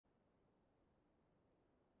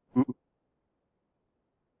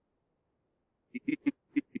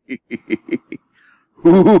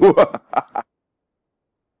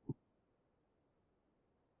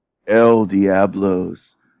El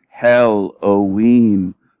Diablo's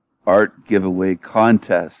HELL-O-ween art giveaway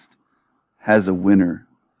contest has a winner.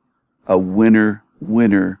 A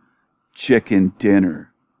winner chicken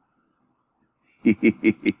dinner.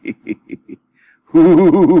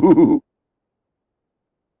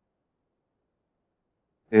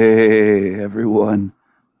 Hey everyone,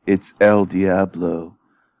 it's El Diablo,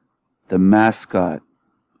 the mascot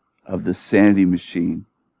of the Sanity Machine,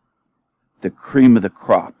 the cream of the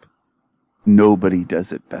crop. Nobody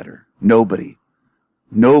does it better. Nobody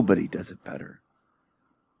does it better.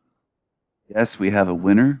 Yes, we have a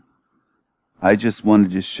winner. I just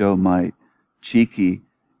wanted to show my cheeky,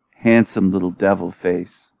 handsome little devil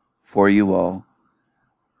face for you all.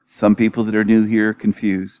 Some people that are new here are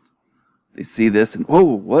confused. They see this and,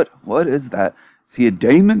 whoa, what is that? Is he a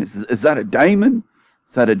diamond? Is that a diamond?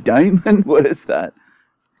 Is that a diamond? What is that?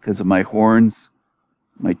 Because of my horns,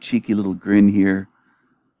 my cheeky little grin here.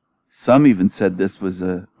 Some even said this was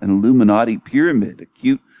an Illuminati pyramid,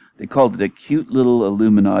 they called it a cute little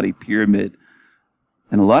Illuminati pyramid.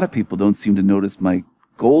 And a lot of people don't seem to notice my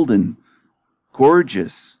golden,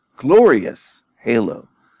 gorgeous, glorious halo.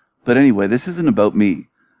 But anyway, this isn't about me.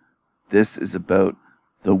 This is about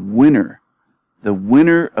the winner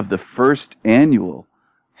of the first annual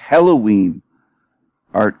HELL-O-ween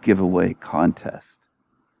art giveaway contest.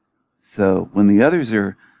 So when the others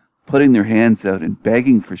are putting their hands out and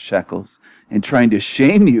begging for shekels and trying to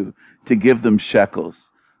shame you to give them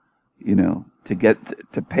shekels, you know, to get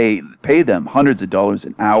to pay them hundreds of dollars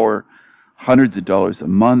an hour, hundreds of dollars a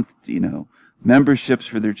month, you know, memberships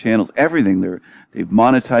for their channels, everything. They've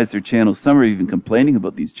monetized their channels. Some are even complaining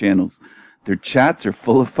about these channels. Their chats are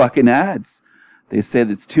full of fucking ads. They say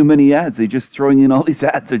that it's too many ads. They're just throwing in all these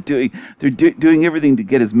ads. They're doing everything to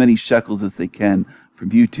get as many shekels as they can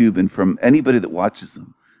from YouTube and from anybody that watches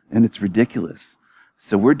them. And it's ridiculous.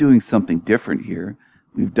 So we're doing something different here.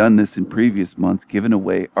 We've done this in previous months, given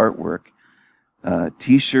away artwork,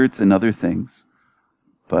 t-shirts and other things.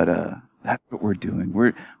 But that's what we're doing.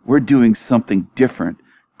 We're doing something different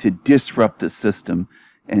to disrupt the system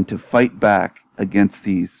and to fight back against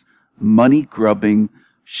these money-grubbing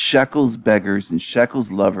shekels beggars and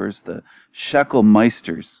shekels lovers, the shekel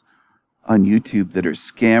meisters on YouTube that are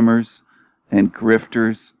scammers and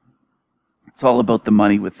grifters. It's all about the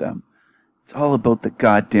money with them. It's all about the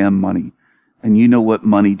goddamn money. And you know what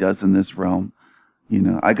money does in this realm. You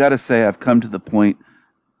know, I gotta say, I've come to the point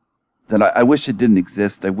that I wish it didn't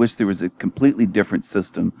exist. I wish there was a completely different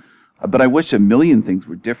system. But I wish a million things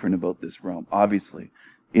were different about this realm. Obviously,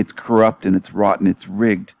 it's corrupt and it's rotten. It's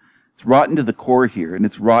rigged. It's rotten to the core here, and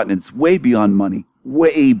it's rotten. It's way beyond money.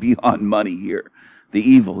 Way beyond money here. The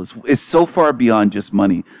evil is so far beyond just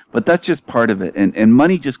money. But that's just part of it. And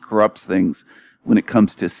money just corrupts things when it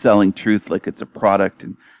comes to selling truth like it's a product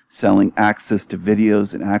and selling access to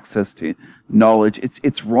videos and access to knowledge.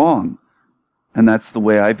 It's wrong. And that's the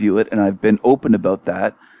way I view it. And I've been open about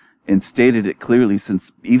that and stated it clearly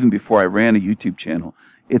since even before I ran a YouTube channel.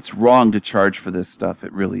 It's wrong to charge for this stuff.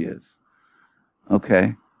 It really is.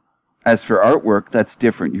 Okay? As for artwork, that's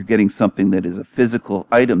different. You're getting something that is a physical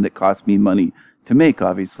item that costs me money to make,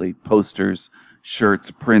 obviously. Posters, shirts,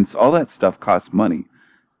 prints, all that stuff costs money.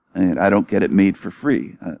 And I don't get it made for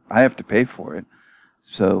free. I have to pay for it.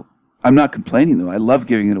 So I'm not complaining, though. I love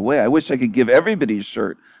giving it away. I wish I could give everybody a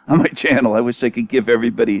shirt on my channel. I wish I could give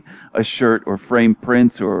everybody a shirt or frame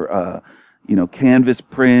prints or, canvas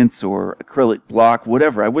prints or acrylic block,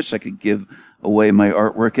 whatever. I wish I could give away my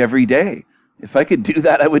artwork every day. If I could do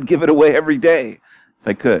that, I would give it away every day. If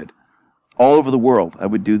I could. All over the world, I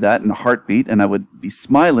would do that in a heartbeat, and I would be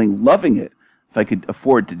smiling, loving it. If I could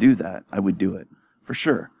afford to do that, I would do it. For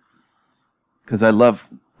sure. Because I love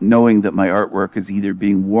knowing that my artwork is either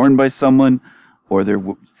being worn by someone, or they're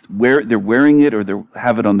wearing it, or they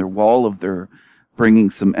have it on their wall, if they're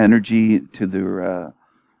bringing some energy to their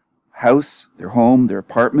house, their home, their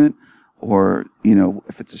apartment, or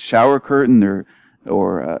if it's a shower curtain, they're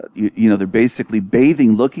basically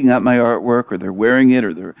bathing, looking at my artwork, or they're wearing it,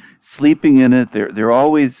 or they're sleeping in it. They're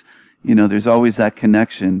always, there's always that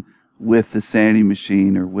connection with the Sanity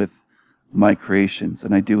Machine or with my creations,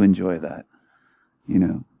 and I do enjoy that.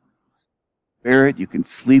 Wear it. You can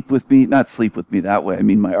sleep with me. Not sleep with me that way. I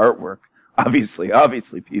mean my artwork.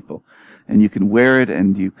 Obviously, people. And you can wear it,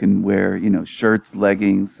 and you can wear, shirts,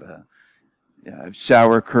 leggings,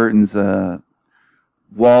 shower curtains,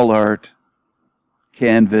 wall art,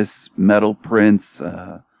 canvas, metal prints,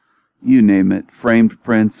 you name it. Framed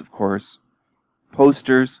prints, of course.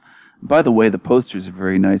 Posters. By the way, the posters are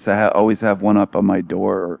very nice. I always have one up on my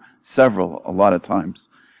door, or several, a lot of times.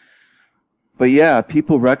 But yeah,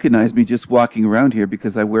 people recognize me just walking around here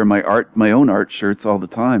because I wear my own art shirts all the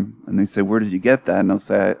time. And they say, "Where did you get that?" And I'll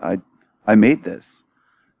say, I made this.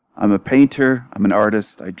 I'm a painter. I'm an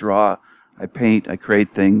artist. I draw. I paint. I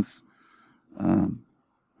create things. I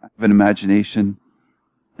have an imagination,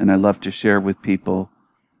 and I love to share with people.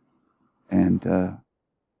 And I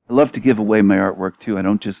love to give away my artwork too. I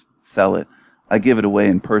don't just sell it. I give it away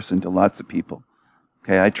in person to lots of people.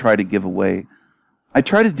 Okay, I try to give away. I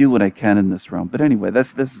try to do what I can in this realm. But anyway,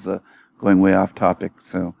 this is going way off topic.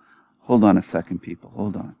 So hold on a second, people.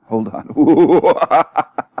 Hold on.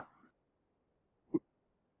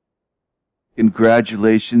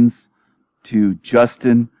 Congratulations to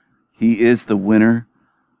Justin. He is the winner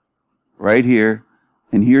right here.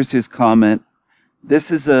 And here's his comment. This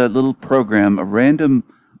is a little program, a random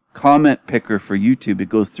comment picker for YouTube. It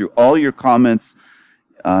goes through all your comments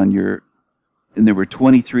on and there were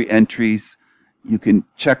 23 entries. You can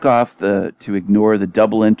check off to ignore the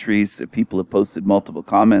double entries if people have posted multiple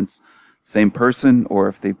comments, same person, or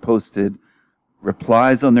if they posted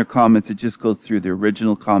replies on their comments, it just goes through the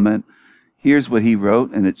original comment. Here's what he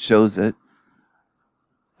wrote, and it shows it.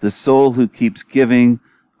 The soul who keeps giving.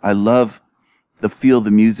 I love the feel the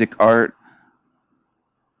music art.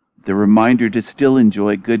 The reminder to still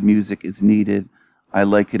enjoy good music is needed. I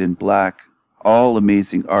like it in black. All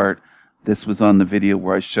amazing art. This was on the video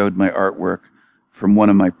where I showed my artwork from one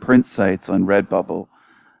of my print sites on Redbubble.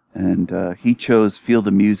 And he chose Feel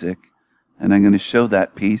the Music. And I'm going to show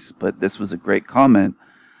that piece, but this was a great comment.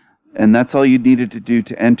 And that's all you needed to do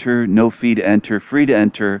to enter. No fee to enter, free to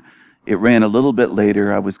enter. It ran a little bit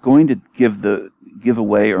later. I was going to give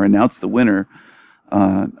away or announce the winner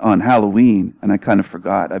on Halloween, and I kind of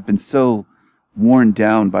forgot. I've been so worn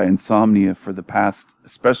down by insomnia for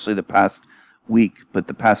especially the past week, but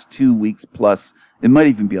the past 2 weeks plus. It might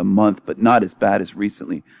even be a month, but not as bad as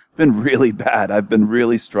recently. It's been really bad. I've been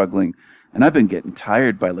really struggling, and I've been getting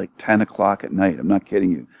tired by like 10 o'clock at night. I'm not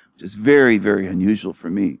kidding you, which is very, very unusual for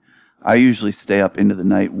me. I usually stay up into the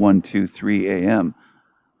night, 1, 2, 3 a.m.,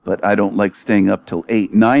 but I don't like staying up till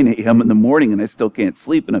 8, 9 a.m. in the morning, and I still can't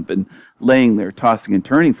sleep, and I've been laying there tossing and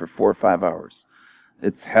turning for 4 or 5 hours.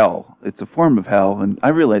 It's hell. It's a form of hell, and I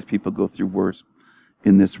realize people go through worse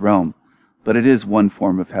in this realm, but it is one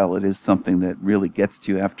form of hell. It is something that really gets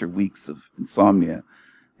to you after weeks of insomnia.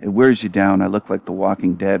 It wears you down. I look like the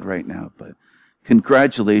Walking Dead right now, but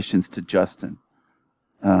congratulations to Justin.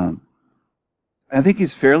 I think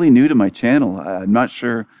he's fairly new to my channel. I'm not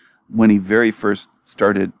sure when he very first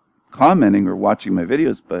started commenting or watching my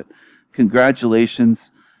videos, but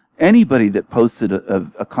congratulations. Anybody that posted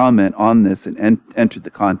a comment on this and entered the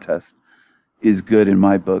contest is good in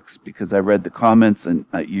my books, because I read the comments, and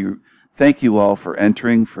thank you all for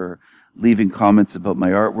entering, for leaving comments about my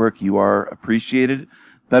artwork. You are appreciated.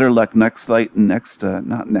 Better luck not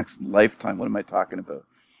next lifetime. What am I talking about?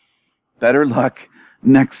 Better luck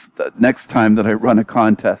next time that I run a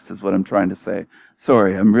contest is what I'm trying to say.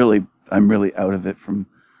 Sorry, I'm really out of it from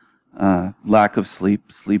lack of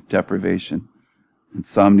sleep deprivation.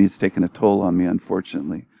 Insomnia has taken a toll on me,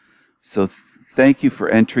 unfortunately. So thank you for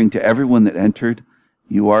entering. To everyone that entered,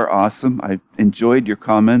 you are awesome. I enjoyed your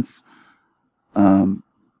comments. Trying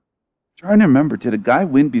to remember, did a guy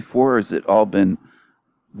win before, or has it all been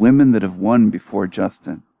women that have won before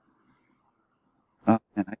Justin?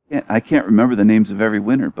 And I can't remember the names of every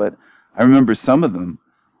winner, but I remember some of them,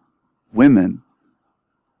 women,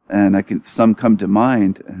 and some come to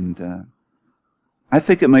mind, and I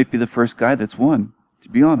think it might be the first guy that's won, to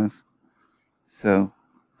be honest. So,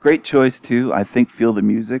 great choice too. I think Feel the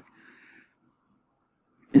Music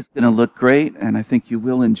is going to look great, and I think you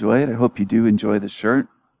will enjoy it. I hope you do enjoy the shirt.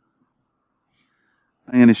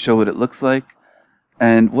 I'm going to show what it looks like.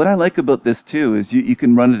 And what I like about this too is you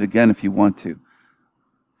can run it again if you want to.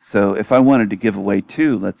 So if I wanted to give away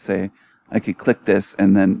 2, let's say, I could click this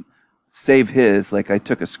and then save his, like I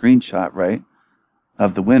took a screenshot, right,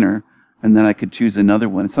 of the winner, and then I could choose another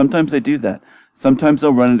one. Sometimes I do that. Sometimes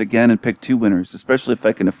I'll run it again and pick 2 winners, especially if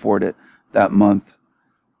I can afford it that month.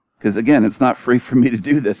 Because again, it's not free for me to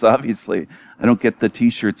do this, obviously. I don't get the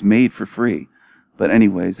t-shirts made for free. But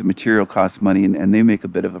anyways, the material costs money, and they make a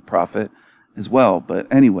bit of a profit as well. But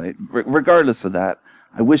anyway, regardless of that,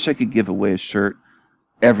 I wish I could give away a shirt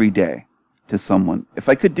every day to someone. If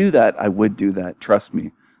I could do that, I would do that. Trust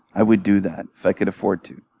me, I would do that if I could afford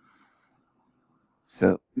to.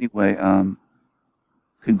 So anyway,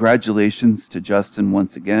 congratulations to Justin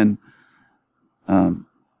once again.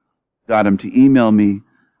 Got him to email me,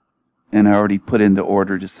 and I already put in the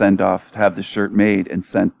order to send off, to have the shirt made and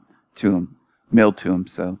sent to him, mailed to him.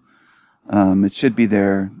 So it should be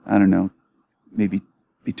there, I don't know, maybe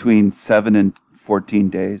between 7 and 14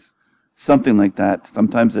 days, something like that.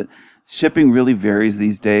 Sometimes shipping really varies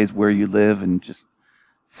these days where you live, and just,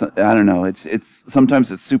 I don't know, it's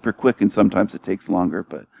sometimes it's super quick and sometimes it takes longer,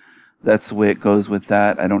 but that's the way it goes with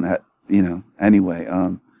that. I don't have, anyway,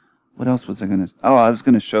 what else was I going to, I was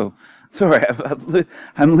going to show, sorry,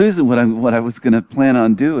 I'm losing what I was going to plan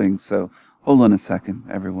on doing, so hold on a second,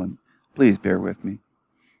 everyone. Please bear with me.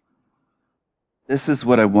 This is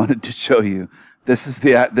what I wanted to show you. This is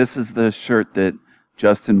the shirt that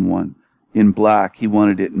Justin won in black. He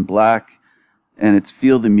wanted it in black, and it's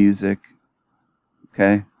Feel the Music.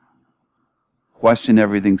 Okay? Question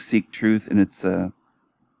everything, seek truth, and it's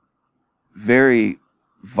very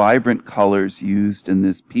vibrant colors used in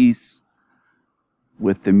this piece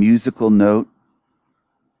with the musical note.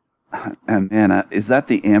 And man, is that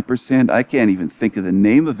the ampersand? I can't even think of the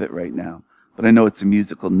name of it right now, but I know it's a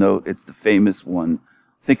musical note. It's the famous one.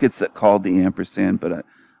 I think it's called the ampersand, but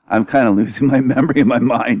I'm kind of losing my memory in my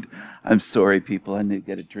mind. I'm sorry, people. I need to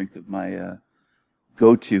get a drink of my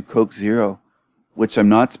go-to Coke Zero, which I'm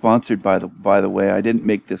not sponsored by the way. I didn't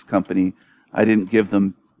make this company. I didn't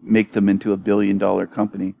make them into $1 billion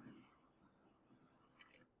company.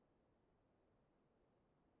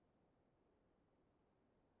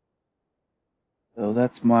 So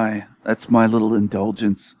that's my little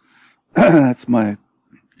indulgence. That's my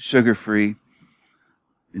sugar-free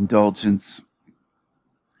indulgence.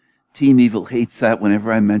 Team Evil hates that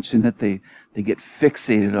whenever I mention it. They get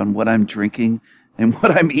fixated on what I'm drinking and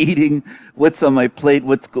what I'm eating, what's on my plate,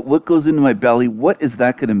 what goes into my belly. What is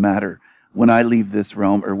that going to matter when I leave this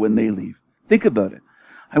realm or when they leave? Think about it.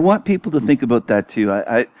 I want people to think about that too.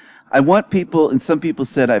 I want people, and some people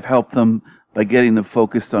said I've helped them by getting them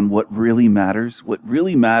focused on what really matters. What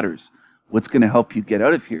really matters, what's going to help you get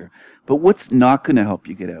out of here. But what's not going to help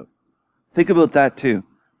you get out? Think about that too.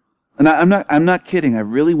 And I'm not kidding. I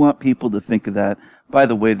really want people to think of that. By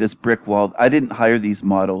the way, this brick wall, I didn't hire these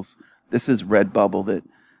models. This is Redbubble that,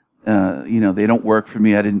 they don't work for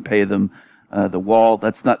me. I didn't pay them. The wall,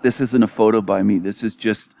 this isn't a photo by me. This is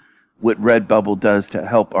just what Redbubble does to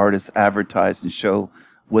help artists advertise and show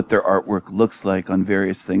what their artwork looks like on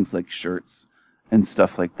various things like shirts and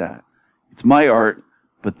stuff like that. It's my art,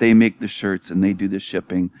 but they make the shirts and they do the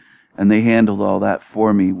shipping and they handled all that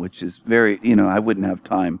for me, which is very, I wouldn't have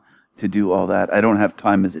time to do all that. I don't have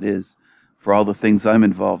time as it is for all the things I'm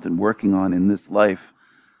involved in working on in this life.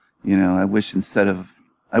 I wish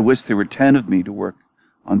there were 10 of me to work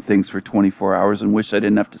on things for 24 hours and wish I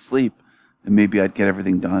didn't have to sleep, and maybe I'd get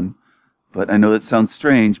everything done. But I know that sounds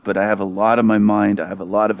strange, but I have a lot on my mind. I have a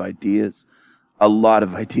lot of ideas,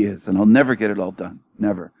 and I'll never get it all done.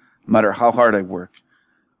 Never. No matter how hard I work,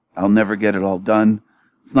 I'll never get it all done.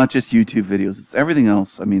 It's not just YouTube videos, it's everything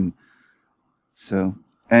else. So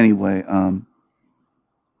anyway,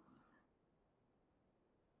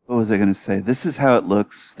 what was I going to say? This is how it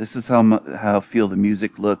looks. This is how Feel the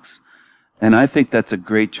Music looks. And I think that's a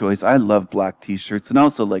great choice. I love black t-shirts, and I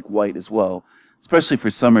also like white as well, especially for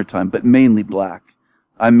summertime, but mainly black.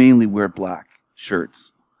 I mainly wear black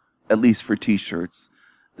shirts, at least for t-shirts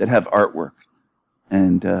that have artwork.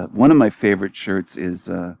 And one of my favorite shirts is,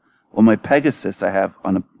 my Pegasus I have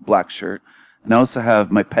on a black shirt. And I also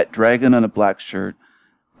have my pet dragon on a black shirt.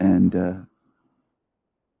 And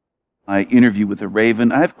my interview with a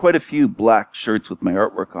raven. I have quite a few black shirts with my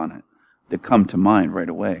artwork on it that come to mind right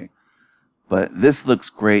away. But this looks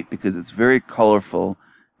great because it's very colorful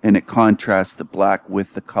and it contrasts the black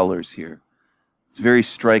with the colors here. It's very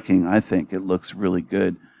striking, I think. It looks really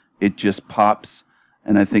good. It just pops,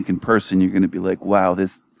 and I think in person you're going to be like, wow,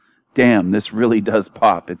 this really does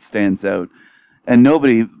pop. It stands out. And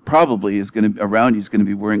nobody probably around you is going to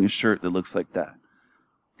be wearing a shirt that looks like that.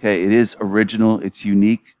 Okay, it is original, it's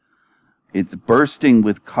unique, it's bursting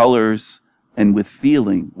with colors and with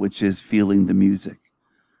feeling, which is feeling the music.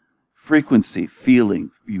 Frequency, feeling.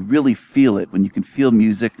 You really feel it when you can feel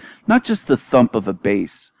music, not just the thump of a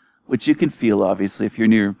bass, which you can feel, obviously, if you're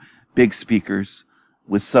near big speakers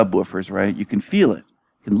with subwoofers, right? You can feel it.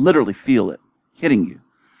 You can literally feel it hitting you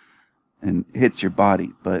and it hits your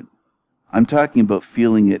body. But I'm talking about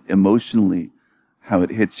feeling it emotionally, how it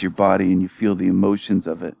hits your body and you feel the emotions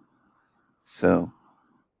of it. So,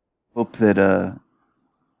 hope that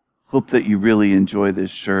you really enjoy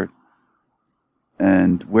this shirt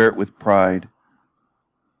and wear it with pride.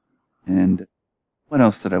 And what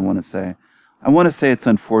else did I want to say? I want to say it's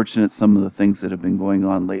unfortunate some of the things that have been going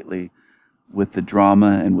on lately with the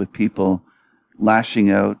drama and with people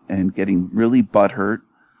lashing out and getting really butthurt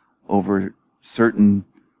over certain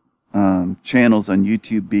channels on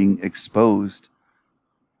YouTube being exposed.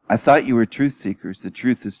 I thought you were truth seekers. The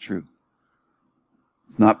truth is truth.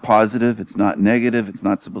 It's not positive. It's not negative. It's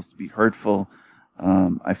not supposed to be hurtful.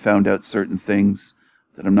 I found out certain things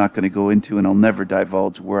that I'm not going to go into, and I'll never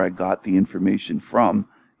divulge where I got the information from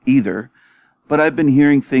either. But I've been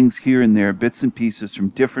hearing things here and there, bits and pieces from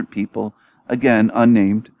different people, again,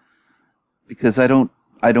 unnamed, because I don't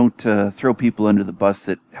throw people under the bus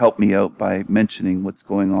that help me out by mentioning what's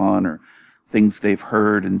going on or things they've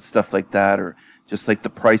heard and stuff like that, or just like the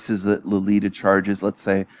prices that Lolita charges, let's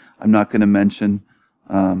say, I'm not going to mention.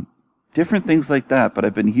 Different things like that, but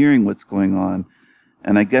I've been hearing what's going on.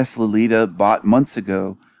 And I guess Lolita bought months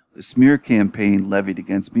ago the smear campaign levied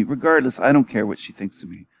against me. Regardless, I don't care what she thinks of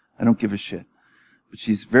me. I don't give a shit. But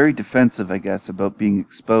she's very defensive, I guess, about being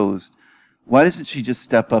exposed. Why doesn't she just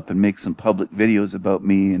step up and make some public videos about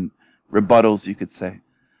me and rebuttals, you could say?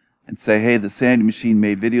 And say, hey, the Sanity Machine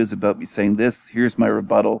made videos about me saying this. Here's my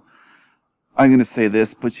rebuttal. I'm going to say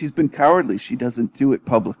this. But she's been cowardly. She doesn't do it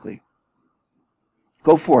publicly.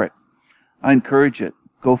 Go for it. I encourage it.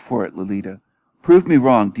 Go for it, Lolita. Prove me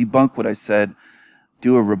wrong. Debunk what I said.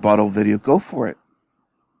 Do a rebuttal video. Go for it.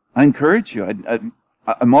 I encourage you.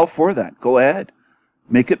 I'm all for that. Go ahead.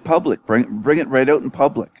 Make it public. Bring it right out in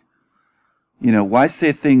public. You know, why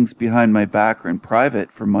say things behind my back or in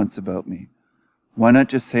private for months about me? Why not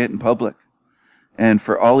just say it in public? And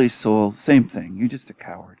for Ollie's soul, same thing. You're just a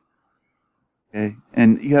coward. Okay?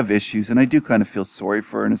 And you have issues, and I do kind of feel sorry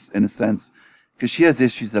for her in a sense, because she has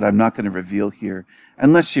issues that I'm not going to reveal here,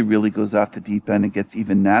 unless she really goes off the deep end and gets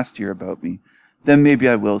even nastier about me. Then maybe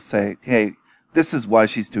I will say, hey, this is why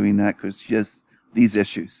she's doing that, because she has these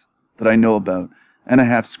issues that I know about, and I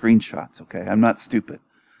have screenshots, okay? I'm not stupid.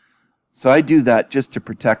 So I do that just to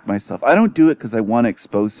protect myself. I don't do it because I want to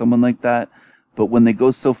expose someone like that, but when they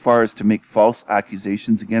go so far as to make false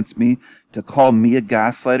accusations against me, to call me a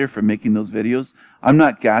gaslighter for making those videos, I'm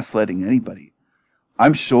not gaslighting anybody.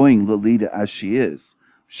 I'm showing Lolita as she is,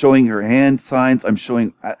 showing her hand signs. I'm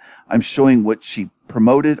showing what she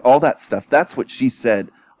promoted, all that stuff. That's what she said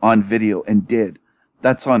on video and did.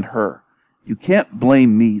 That's on her. You can't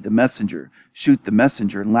blame me, the messenger, shoot the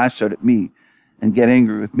messenger and lash out at me and get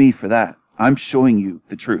angry with me for that. I'm showing you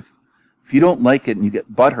the truth. If you don't like it and you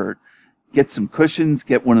get butthurt, get some cushions,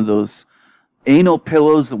 get one of those anal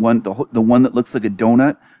pillows, the one that looks like a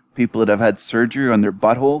donut. People that have had surgery on their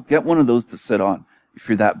butthole, get one of those to sit on. If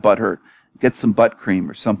you're that butthurt, get some butt cream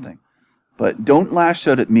or something. But don't lash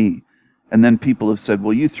out at me. And then people have said,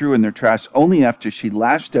 well, you threw in their trash only after she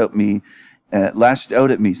lashed out at me,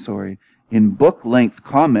 in book-length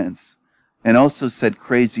comments, and also said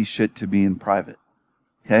crazy shit to me in private.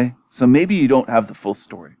 Okay? So maybe you don't have the full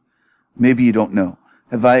story. Maybe you don't know.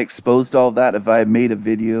 Have I exposed all that? Have I made a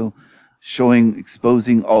video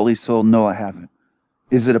exposing Ollie's soul? No, I haven't.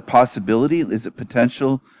 Is it a possibility? Is it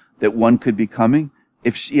potential that one could be coming?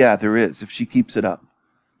 Yeah, there is, if she keeps it up.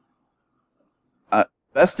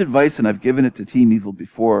 Best advice, and I've given it to Team Evil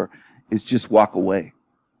before, is just walk away.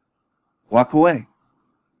 Walk away.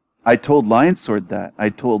 I told Lion Sword that. I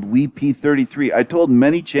told WeP33. I told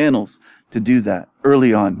many channels to do that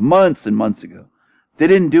early on, months and months ago. They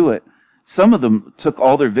didn't do it. Some of them took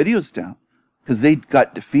all their videos down because they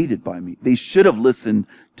got defeated by me. They should have listened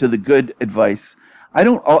to the good advice.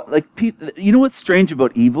 You know what's strange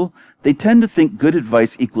about evil? They tend to think good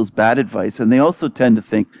advice equals bad advice, and they also tend to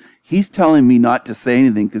think he's telling me not to say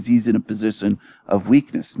anything because he's in a position of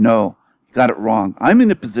weakness. No, you got it wrong. I'm in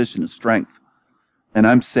a position of strength, and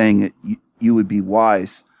I'm saying it. You would be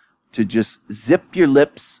wise to just zip your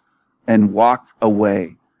lips and walk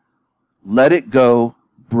away. Let it go,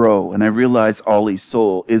 bro. And I realize Ollie's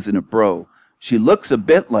soul isn't a bro. She looks a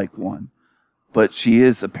bit like one, but she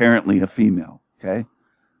is apparently a female. Okay?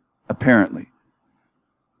 Apparently.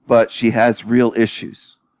 But she has real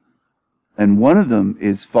issues. And one of them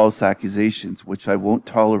is false accusations, which I won't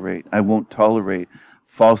tolerate. I won't tolerate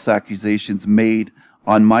false accusations made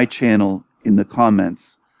on my channel in the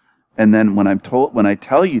comments. And then when I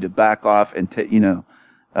tell you to back off and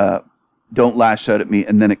don't lash out at me,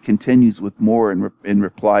 and then it continues with more in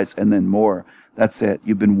replies and then more. That's it.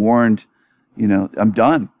 You've been warned. I'm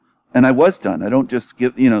done. And I was done. I don't just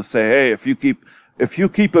say, hey, if you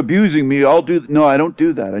keep abusing me, I'll do. No, I don't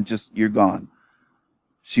do that. You're gone.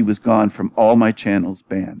 She was gone from all my channels,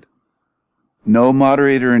 banned. No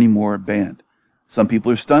moderator anymore, banned. Some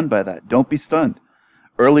people are stunned by that. Don't be stunned.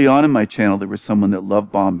 Early on in my channel, there was someone that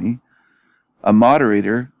love bombed me. A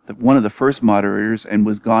moderator, one of the first moderators, and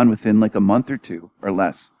was gone within like a month or two or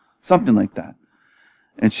less. Something like that.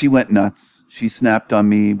 And she went nuts. She snapped on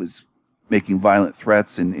me, was making violent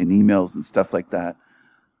threats in emails and stuff like that.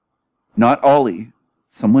 Not Ollie,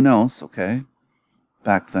 someone else, okay,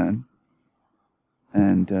 back then.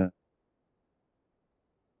 And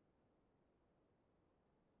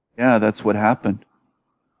yeah, that's what happened.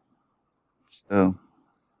 So,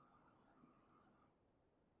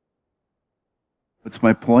 what's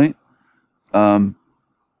my point? Um,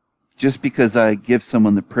 just because I give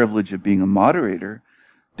someone the privilege of being a moderator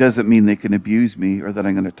doesn't mean they can abuse me or that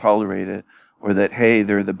I'm going to tolerate it or that, hey,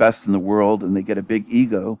 they're the best in the world and they get a big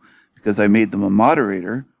ego because I made them a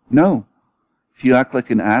moderator. No. If you act like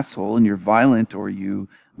an asshole and you're violent or you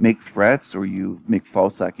make threats or you make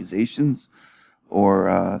false accusations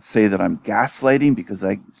or say that I'm gaslighting because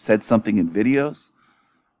I said something in videos,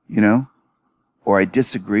 you know, or I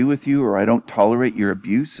disagree with you or I don't tolerate your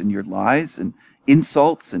abuse and your lies and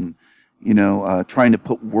insults and, you know, trying to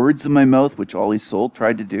put words in my mouth, which Ollie Soul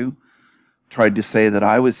tried to do. Tried to say that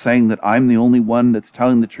I was saying that I'm the only one that's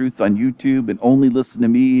telling the truth on YouTube and only listen to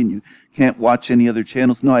me and you can't watch any other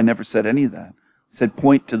channels. No, I never said any of that. I said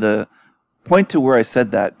point to where I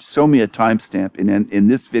said that. Show me a timestamp in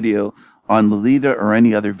this video on Lolita or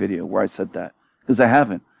any other video where I said that. Because I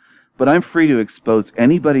haven't. But I'm free to expose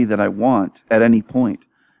anybody that I want at any point.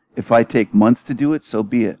 If I take months to do it, so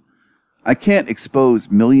be it. I can't expose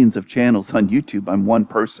millions of channels on YouTube. I'm one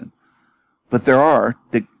person. But there are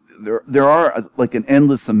like an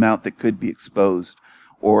endless amount that could be exposed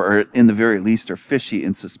or in the very least are fishy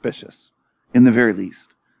and suspicious. In the very least.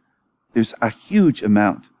 There's a huge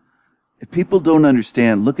amount. If people don't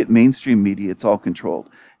understand, look at mainstream media, it's all controlled.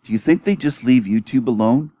 Do you think they just leave YouTube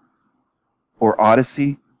alone? Or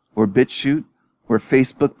Odyssey? Or BitChute? Or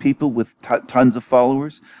Facebook people with tons of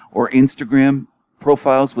followers? Or Instagram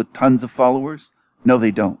profiles with tons of followers? No,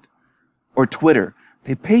 they don't. Or Twitter.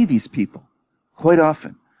 They pay these people quite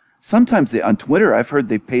often. Sometimes on Twitter, I've heard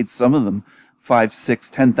they paid some of them $5,000,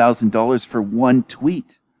 $6,000, $10,000 for one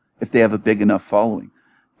tweet if they have a big enough following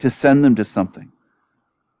to send them to something.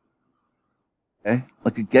 Okay?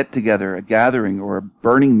 Like a get-together, a gathering, or a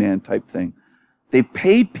Burning Man type thing. They've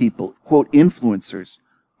paid people, quote, influencers,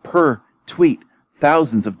 per tweet,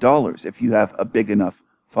 thousands of dollars if you have a big enough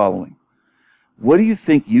following. What do you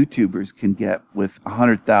think YouTubers can get with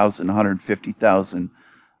 100,000, 150,000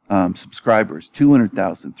 subscribers,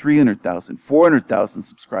 200,000, 300,000, 400,000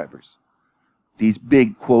 subscribers? These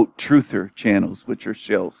big, quote, truther channels, which are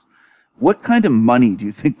shills. What kind of money do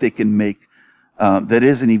you think they can make that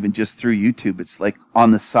isn't even just through YouTube? It's like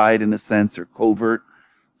on the side in a sense, or covert,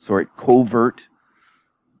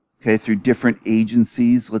 okay, through different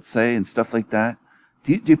agencies, let's say, and stuff like that.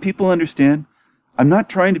 Do people understand? I'm not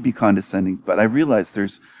trying to be condescending, but I realize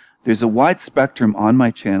there's a wide spectrum on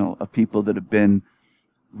my channel of people that have been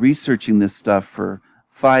researching this stuff for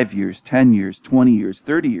 5 years, 10 years, 20 years,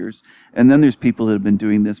 30 years, and then there's people that have been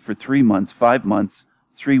doing this for 3 months, 5 months,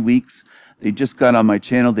 3 weeks. They just got on my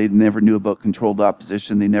channel. They never knew about controlled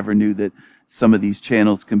opposition. They never knew that some of these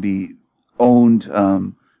channels can be owned,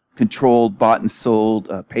 controlled, bought and sold,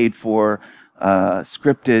 paid for,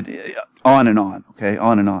 scripted, on and on, okay,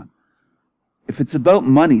 on and on. If it's about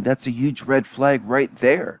money, that's a huge red flag right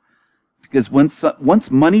there. Because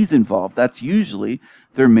once money's involved, that's usually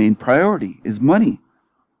their main priority, is money,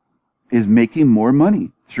 is making more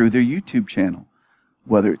money through their YouTube channel.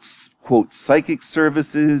 Whether it's, quote, psychic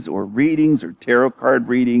services or readings or tarot card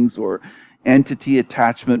readings or entity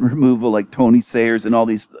attachment removal like Tony Sayers and all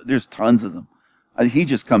these, there's tons of them. He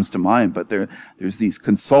just comes to mind, but there's these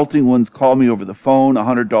consulting ones, call me over the phone,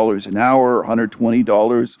 $100 an hour,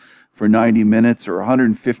 $120 for 90 minutes, or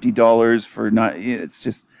 $150 for it's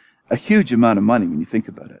just a huge amount of money when you think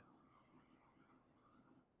about it.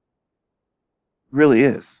 It really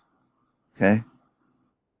is. Okay?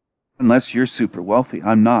 Unless you're super wealthy.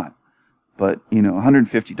 I'm not. But, you know,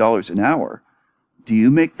 $150 an hour. Do you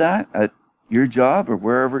make that at your job or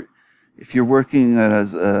wherever? If you're working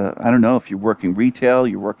as I don't know, if you're working retail,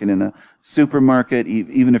 you're working in a supermarket,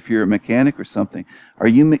 even if you're a mechanic or something, are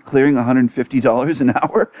you clearing $150 an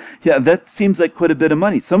hour? Yeah, that seems like quite a bit of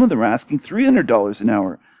money. Some of them are asking $300 an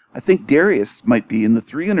hour. I think Darius might be in the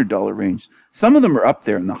 $300 range. Some of them are up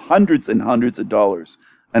there in the hundreds and hundreds of dollars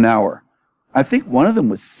an hour. I think one of them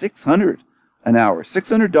was $600 an hour,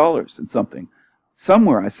 $600 and something.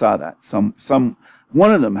 Somewhere I saw that.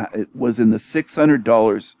 One of them was in the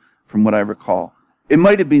 $600 from what I recall. It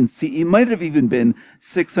might have even been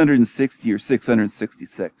 660 or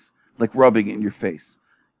 666, like rubbing it in your face.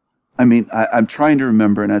 I mean, I'm trying to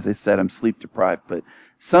remember, and as I said, I'm sleep deprived, but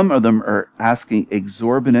some of them are asking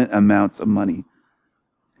exorbitant amounts of money,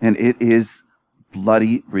 and it is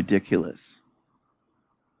bloody ridiculous.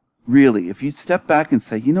 Really, if you step back and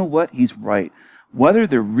say, you know what, he's right. Whether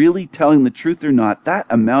they're really telling the truth or not, that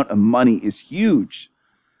amount of money is huge.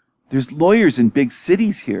 There's lawyers in big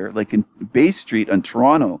cities here, like in Bay Street in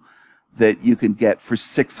Toronto, that you can get for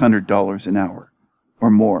 $600 an hour or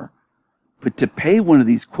more. But to pay one of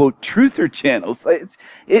these, quote, truther channels, it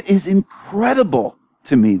is incredible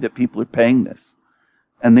to me that people are paying this.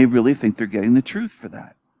 And they really think they're getting the truth for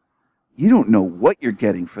that. You don't know what you're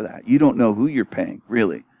getting for that. You don't know who you're paying,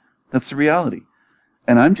 really. That's the reality.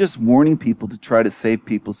 And I'm just warning people to try to save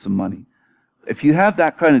people some money. If you have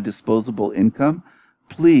that kind of disposable income,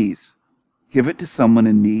 please give it to someone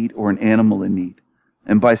in need or an animal in need.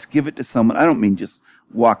 And by give it to someone, I don't mean just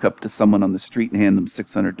walk up to someone on the street and hand them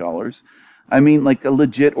 $600. I mean like a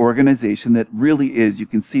legit organization that really is, you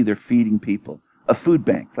can see they're feeding people. A food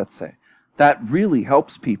bank, let's say. That really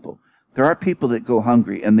helps people. There are people that go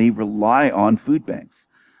hungry and they rely on food banks.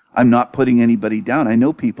 I'm not putting anybody down. I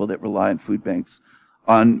know people that rely on food banks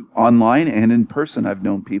online and in person. I've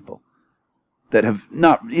known people that have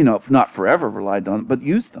not, not forever relied on it, but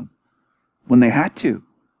used them when they had to,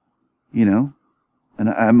 And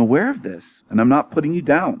I'm aware of this, and I'm not putting you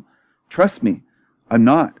down. Trust me, I'm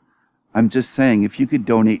not. I'm just saying if you could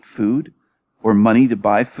donate food or money to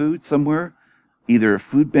buy food somewhere, either a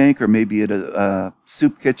food bank or maybe at a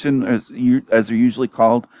soup kitchen, as they're usually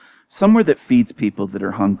called, somewhere that feeds people that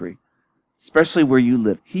are hungry, especially where you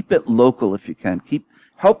live. Keep it local if you can.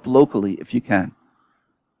 Help locally if you can.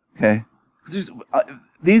 Okay? Because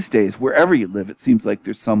these days, wherever you live, it seems like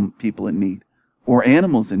there's some people in need or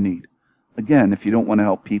animals in need. Again, if you don't want to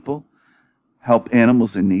help people, help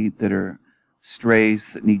animals in need that are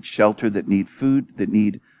strays, that need shelter, that need food, that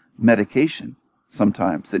need medication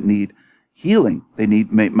sometimes, that need healing. They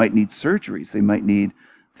might need surgeries. They might need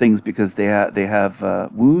things because they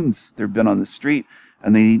have wounds. They've been on the street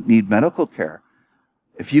and they need medical care.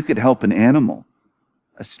 If you could help an animal,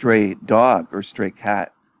 a stray dog or stray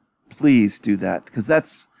cat, please do that, because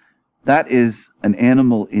that is an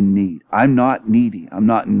animal in need. I'm not needy. I'm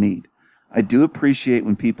not in need. I do appreciate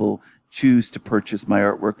when people choose to purchase my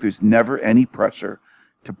artwork. There's never any pressure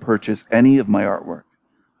to purchase any of my artwork.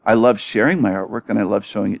 I love sharing my artwork and I love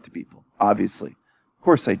showing it to people, obviously. Of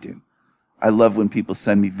course I do. I love when people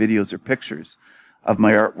send me videos or pictures of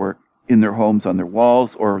my artwork in their homes, on their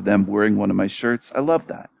walls, or them wearing one of my shirts. I love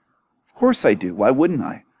that. Of course I do. Why wouldn't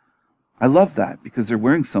I? I love that because they're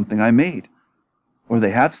wearing something I made. Or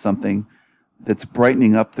they have something that's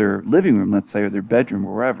brightening up their living room, let's say, or their bedroom,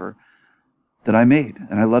 or wherever, that I made.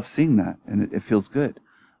 And I love seeing that, and it feels good.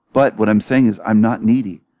 But what I'm saying is I'm not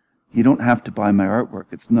needy. You don't have to buy my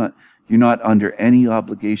artwork. You're not under any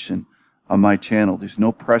obligation on my channel. There's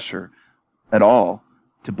no pressure at all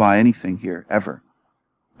to buy anything here, ever.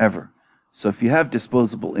 Ever. So if you have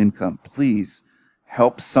disposable income, please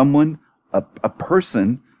help someone, a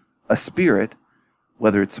person, a spirit,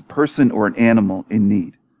 whether it's a person or an animal in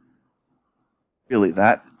need. Really,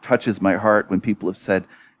 that touches my heart when people have said,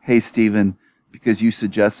 hey, Stephen, because you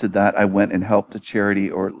suggested that, I went and helped a charity,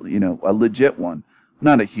 or, a legit one.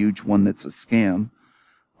 Not a huge one that's a scam,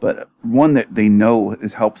 but one that they know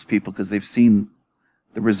helps people because they've seen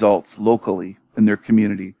the results locally in their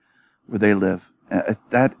community where they live.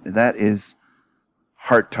 That is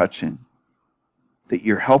heart-touching, that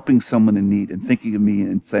you're helping someone in need and thinking of me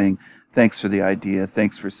and saying, thanks for the idea,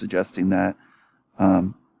 thanks for suggesting that.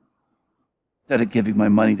 Instead of giving my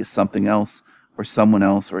money to something else or someone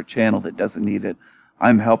else or a channel that doesn't need it,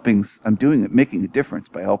 I'm doing it, making a difference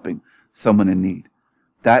by helping someone in need.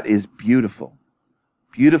 That is beautiful.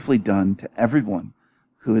 Beautifully done to everyone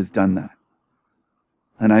who has done that.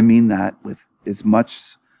 And I mean that with as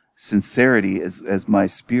much sincerity as my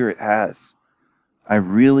spirit has. I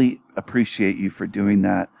really appreciate you for doing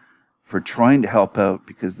that, for trying to help out,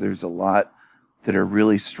 because there's a lot that are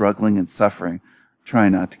really struggling and suffering. Try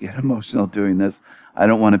not to get emotional doing this. I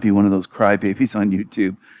don't want to be one of those crybabies on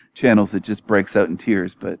YouTube channels that just breaks out in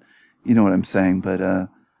tears, but you know what I'm saying. But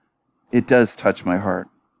it does touch my heart.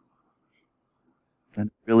 And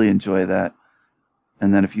I really enjoy that.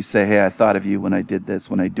 And then if you say, hey, I thought of you when I did this,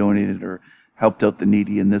 when I donated or helped out the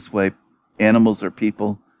needy in this way, animals or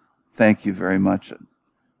people, thank you very much.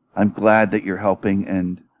 I'm glad that you're helping,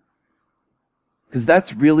 and because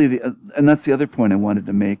that's really and that's the other point I wanted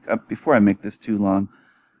to make before I make this too long.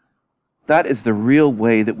 That is the real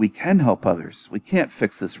way that we can help others. We can't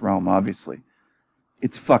fix this realm, obviously.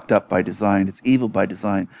 It's fucked up by design. It's evil by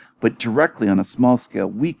design. But directly on a small scale,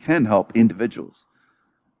 we can help individuals.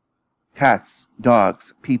 Cats,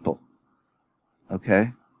 dogs, people.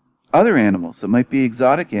 Okay? Other animals. It might be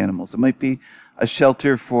exotic animals. It might be a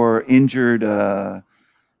shelter for injured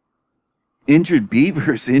Injured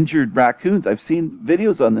beavers, injured raccoons. I've seen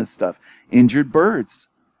videos on this stuff. Injured birds.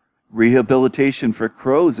 Rehabilitation for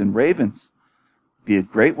crows and ravens. Be a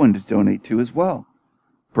great one to donate to as well.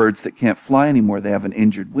 Birds that can't fly anymore, they have an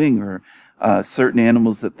injured wing, or certain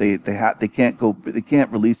animals that they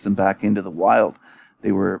can't release them back into the wild.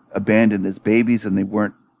 They were abandoned as babies and they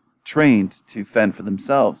weren't trained to fend for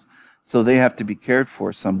themselves. So they have to be cared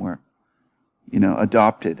for somewhere,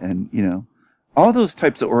 adopted. And, all those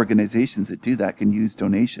types of organizations that do that can use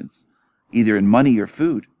donations, either in money or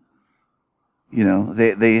food.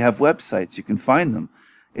 They have websites. You can find them.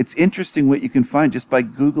 It's interesting what you can find just by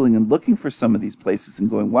Googling and looking for some of these places and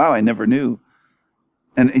going, wow, I never knew.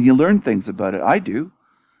 And you learn things about it. I do.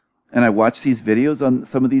 And I watch these videos on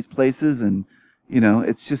some of these places, and,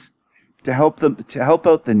 it's just to help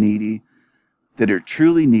out the needy that are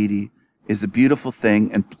truly needy is a beautiful thing.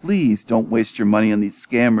 And please don't waste your money on these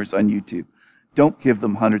scammers on YouTube. Don't give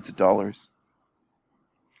them hundreds of dollars.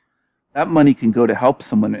 That money can go to help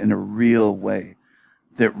someone in a real way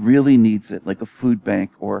that really needs it, like a food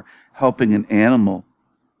bank, or helping an animal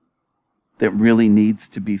that really needs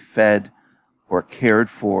to be fed or cared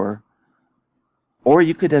for. Or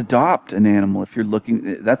you could adopt an animal if you're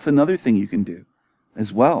looking. That's another thing you can do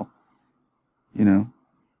as well.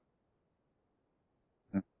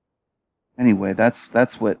 Anyway, that's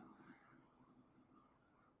what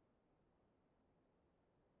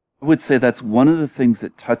I would say. That's one of the things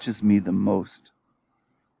that touches me the most,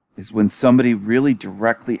 is when somebody really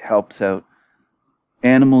directly helps out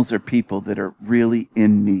animals or people that are really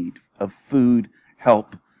in need of food,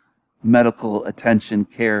 help, medical attention,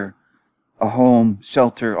 care, a home,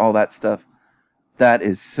 shelter, all that stuff. That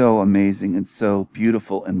is so amazing and so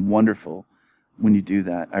beautiful and wonderful when you do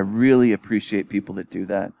that. I really appreciate people that do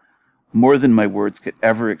that, more than my words could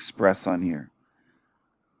ever express on here.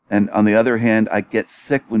 And on the other hand, I get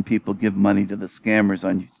sick when people give money to the scammers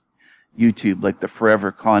on YouTube, like the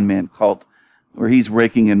Forever Con Man cult, where he's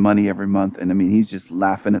raking in money every month. And he's just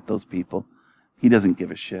laughing at those people. He doesn't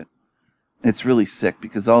give a shit. It's really sick,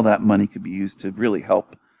 because all that money could be used to really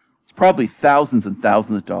help. It's probably thousands and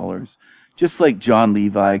thousands of dollars. Just like John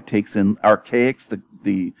Levi takes in Archaics,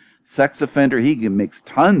 the sex offender, he makes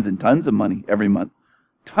tons and tons of money every month.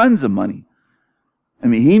 Tons of money.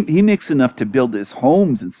 He makes enough to build his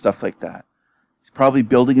homes and stuff like that. He's probably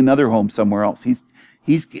building another home somewhere else.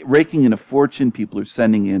 He's raking in a fortune. People are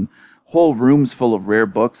sending in whole rooms full of rare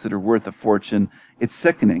books that are worth a fortune. It's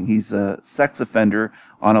sickening. He's a sex offender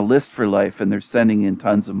on a list for life, and they're sending in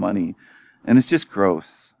tons of money. And it's just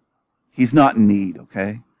gross. He's not in need,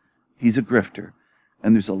 okay? He's a grifter.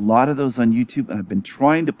 And there's a lot of those on YouTube, and I've been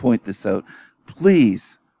trying to point this out.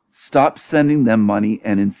 Please stop sending them money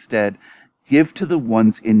and instead give to the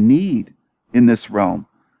ones in need in this realm.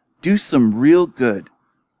 Do some real good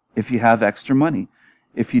if you have extra money.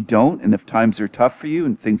 If you don't, and if times are tough for you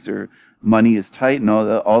and money is tight and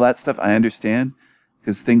all that stuff, I understand,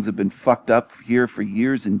 because things have been fucked up here for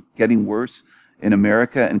years and getting worse in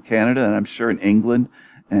America and Canada, and I'm sure in England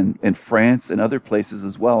and France and other places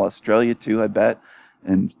as well, Australia too, I bet,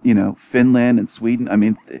 and Finland and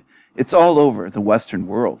Sweden. It's all over the Western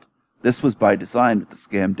world. This was by design with the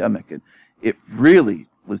scamdemic, and it really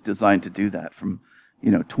was designed to do that from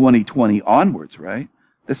 2020 onwards, right?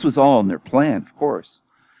 This was all in their plan, of course.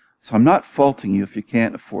 So I'm not faulting you if you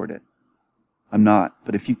can't afford it. I'm not.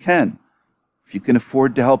 But if you can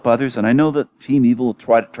afford to help others, and I know that Team Evil will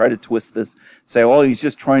try to twist this, say, oh, he's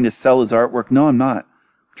just trying to sell his artwork. No, I'm not.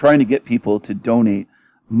 I'm trying to get people to donate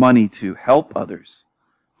money to help others,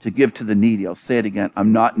 to give to the needy. I'll say it again.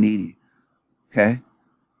 I'm not needy. Okay?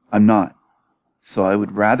 I'm not. So I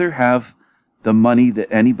would rather have the money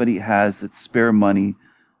that anybody has that's spare money,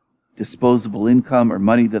 disposable income, or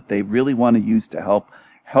money that they really want to use to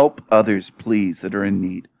help others, please, that are in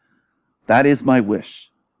need. That is my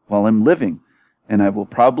wish while I'm living. And I will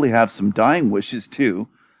probably have some dying wishes too.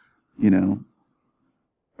 Whenever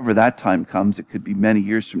that time comes, it could be many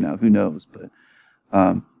years from now, who knows. But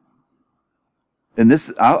and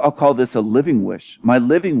this, I'll call this a living wish. My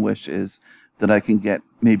living wish is that I can get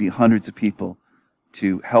maybe hundreds of people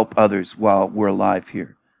to help others while we're alive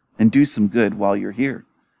here, and do some good while you're here.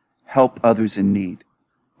 Help others in need,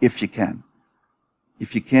 if you can.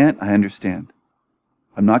 If you can't, I understand.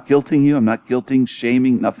 I'm not guilting you. I'm not guilting,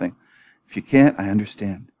 shaming, nothing. If you can't, I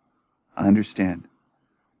understand. I understand.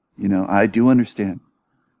 I do understand.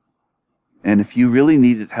 And if you really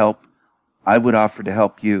needed help, I would offer to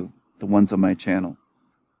help you, the ones on my channel.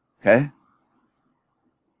 Okay?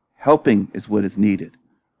 Helping is what is needed.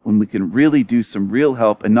 When we can really do some real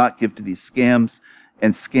help and not give to these scams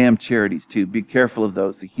and scam charities too. Be careful of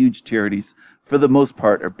those. The huge charities, for the most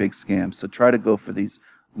part, are big scams. So try to go for these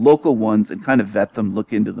local ones and kind of vet them,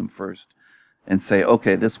 look into them first, and say,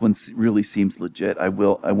 okay, this one really seems legit. I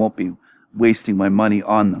won't be wasting my money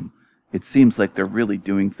on them. It seems like they're really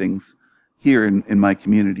doing things here in my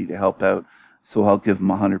community to help out. So I'll give them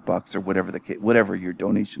 $100 or whatever your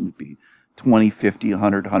donation would be, 20, 50,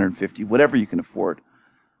 100, 150, whatever you can afford,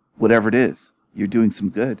 whatever it is. You're doing some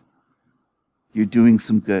good. You're doing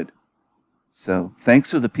some good. So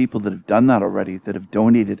thanks to the people that have done that already, that have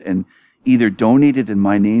donated and either donated in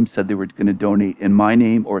my name, said they were going to donate in my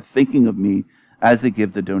name, or thinking of me as they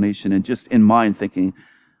give the donation, and just in mind thinking,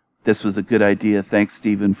 this was a good idea. Thanks,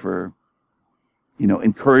 Stephen, for,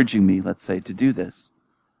 encouraging me, let's say, to do this.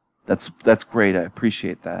 That's great. I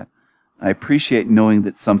appreciate that. I appreciate knowing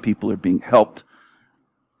that some people are being helped,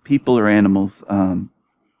 people or animals.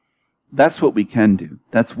 That's what we can do.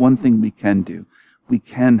 That's one thing we can do. We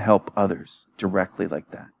can help others directly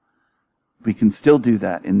like that. We can still do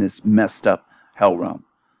that in this messed up hell realm.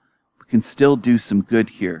 We can still do some good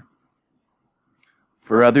here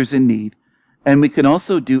for others in need. And we can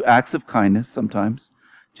also do acts of kindness sometimes.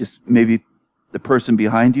 Just maybe the person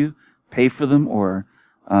behind you, pay for them, or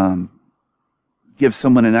give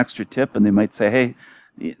someone an extra tip, and they might say,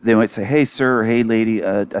 hey, sir, or hey, lady,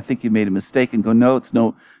 I think you made a mistake, and go, no, it's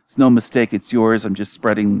no mistake, it's yours. I'm just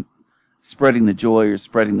spreading the joy or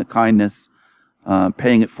spreading the kindness,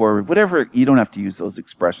 paying it forward. Whatever, you don't have to use those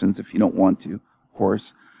expressions if you don't want to, of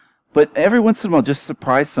course. But every once in a while, just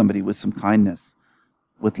surprise somebody with some kindness,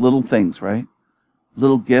 with little things, right?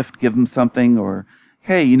 Little gift, give them something, or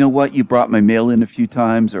hey, you know what? You brought my mail in a few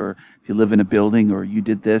times, or if you live in a building, or you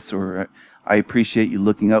did this, or I appreciate you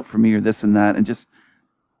looking out for me, or this and that. And just,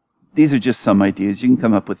 these are just some ideas. You can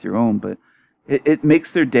come up with your own, but it makes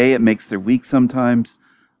their day. It makes their week sometimes.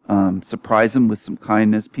 Surprise them with some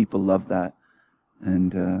kindness. People love that.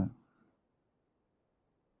 And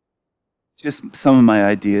just some of my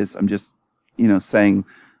ideas. I'm just, saying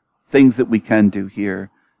things that we can do here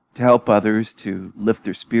to help others, to lift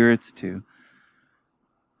their spirits,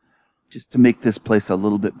 just to make this place a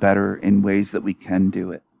little bit better in ways that we can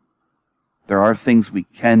do it. There are things we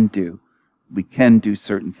can do. We can do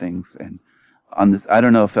certain things. And on this, I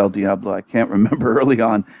don't know if El Diablo, I can't remember early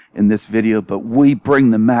on in this video, but we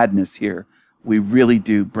bring the madness here. We really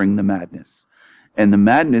do bring the madness. And the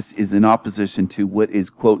madness is in opposition to what is,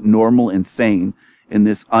 quote, normal and sane in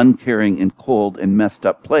this uncaring and cold and messed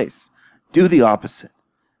up place. Do the opposite.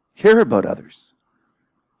 Care about others.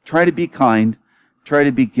 Try to be kind. Try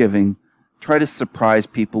to be giving. Try to surprise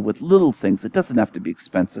people with little things. It doesn't have to be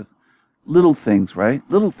expensive. Little things, right?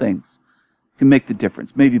 Little things can make the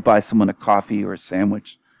difference. Maybe buy someone a coffee or a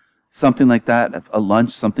sandwich. Something like that. A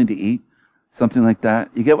lunch, something to eat. Something like that.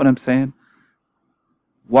 You get what I'm saying?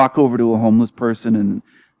 Walk over to a homeless person, and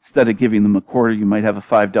instead of giving them a quarter, you might have a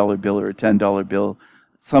 $5 bill or a $10 bill.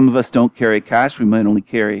 Some of us don't carry cash. We might only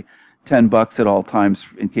carry $10 at all times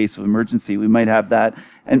in case of emergency. We might have that,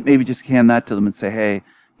 and maybe just hand that to them and say, hey,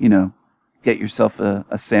 get yourself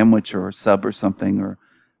a sandwich or a sub or something, or,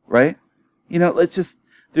 right?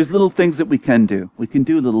 There's little things that we can do. We can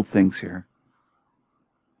do little things here.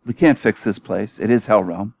 We can't fix this place. It is Hell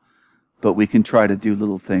Realm. But we can try to do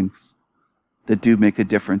little things that do make a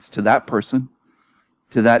difference to that person,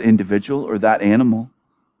 to that individual, or that animal.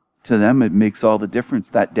 To them, it makes all the difference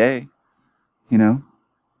that day.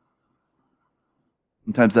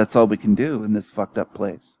 Sometimes that's all we can do in this fucked up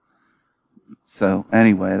place. So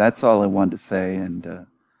anyway, that's all I wanted to say. And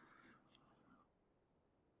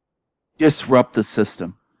disrupt the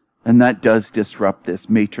system. And that does disrupt this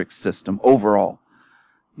matrix system overall.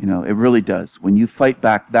 It really does. When you fight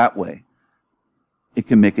back that way, it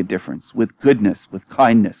can make a difference. With goodness, with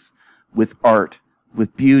kindness, with art,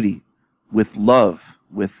 with beauty, with love,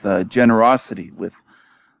 with generosity, with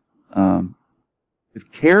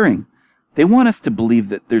caring. They want us to believe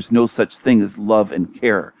that there's no such thing as love and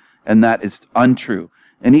care, and that is untrue.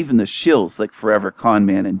 And even the shills like Forever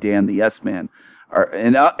Conman and Dan the Yes Man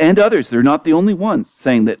and others, they're not the only ones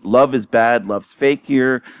saying that love is bad, love's fake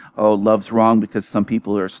here, oh, love's wrong because some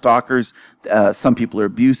people are stalkers, some people are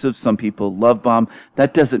abusive, some people love bomb.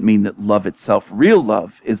 That doesn't mean that love itself, real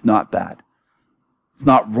love, is not bad. It's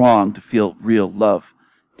not wrong to feel real love,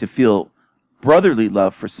 to feel brotherly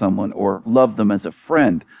love for someone, or love them as a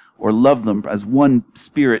friend, or love them as one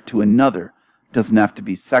spirit to another. It doesn't have to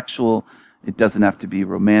be sexual. It doesn't have to be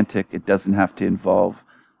romantic. It doesn't have to involve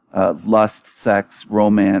lust, sex,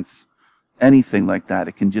 romance, anything like that.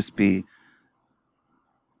 It can just be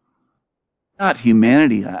not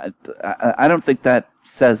humanity. I don't think that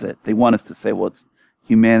says it. They want us to say, well, it's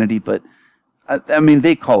humanity, but I mean,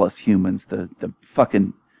 they call us humans, the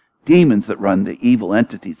fucking demons that run, the evil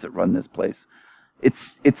entities that run this place.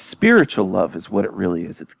 It's spiritual love is what it really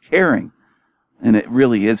is. It's caring. And it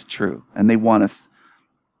really is true. And they want to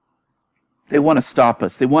stop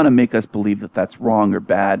us. They want to make us believe that that's wrong or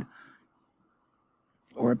bad,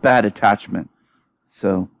 or a bad attachment.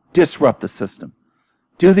 So disrupt the system.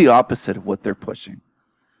 Do the opposite of what they're pushing.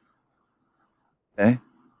 Okay?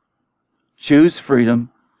 Choose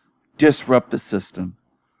freedom, disrupt the system,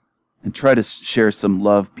 and try to share some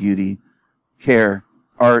love, beauty, care,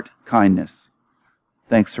 art, kindness.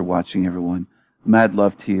 Thanks for watching, everyone. Mad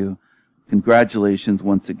love to you. Congratulations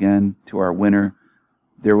once again to our winner.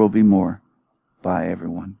 There will be more. Bye,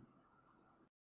 everyone.